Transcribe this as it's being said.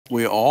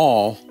we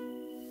all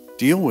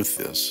deal with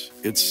this.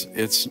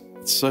 It's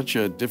such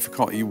a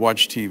difficult, you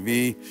watch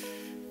TV,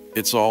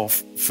 it's all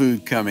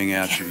food coming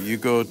at you. You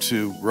go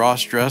to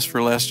Ross Dress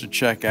for Less to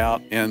check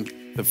out, and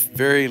the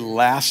very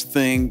last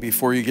thing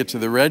before you get to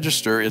the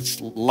register, it's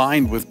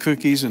lined with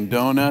cookies and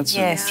donuts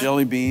and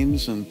jelly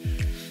beans, and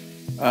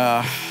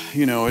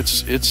you know,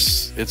 it's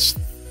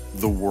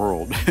the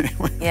world.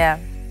 Yeah.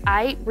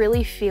 I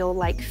really feel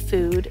like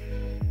food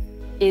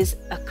is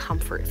a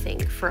comfort thing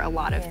for a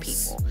lot of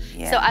people.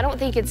 Yeah. So I don't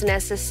think it's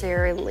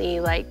necessarily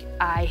like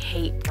I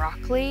hate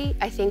broccoli.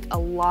 I think a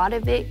lot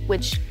of it,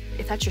 which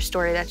if that's your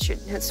story, that's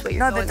what you're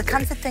No, going but the through.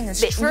 comfort thing is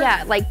But true.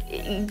 yeah,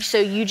 like, so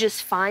you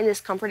just find this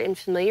comfort and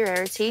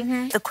familiarity.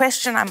 The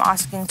question I'm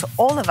asking to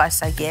all of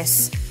us, I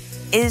guess,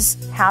 is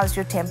how's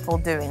your temple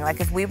doing?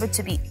 Like, if we were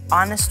to be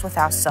honest with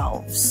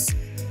ourselves,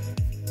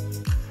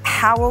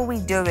 how are we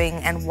doing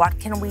and what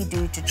can we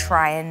do to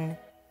try and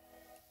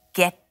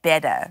get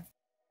better?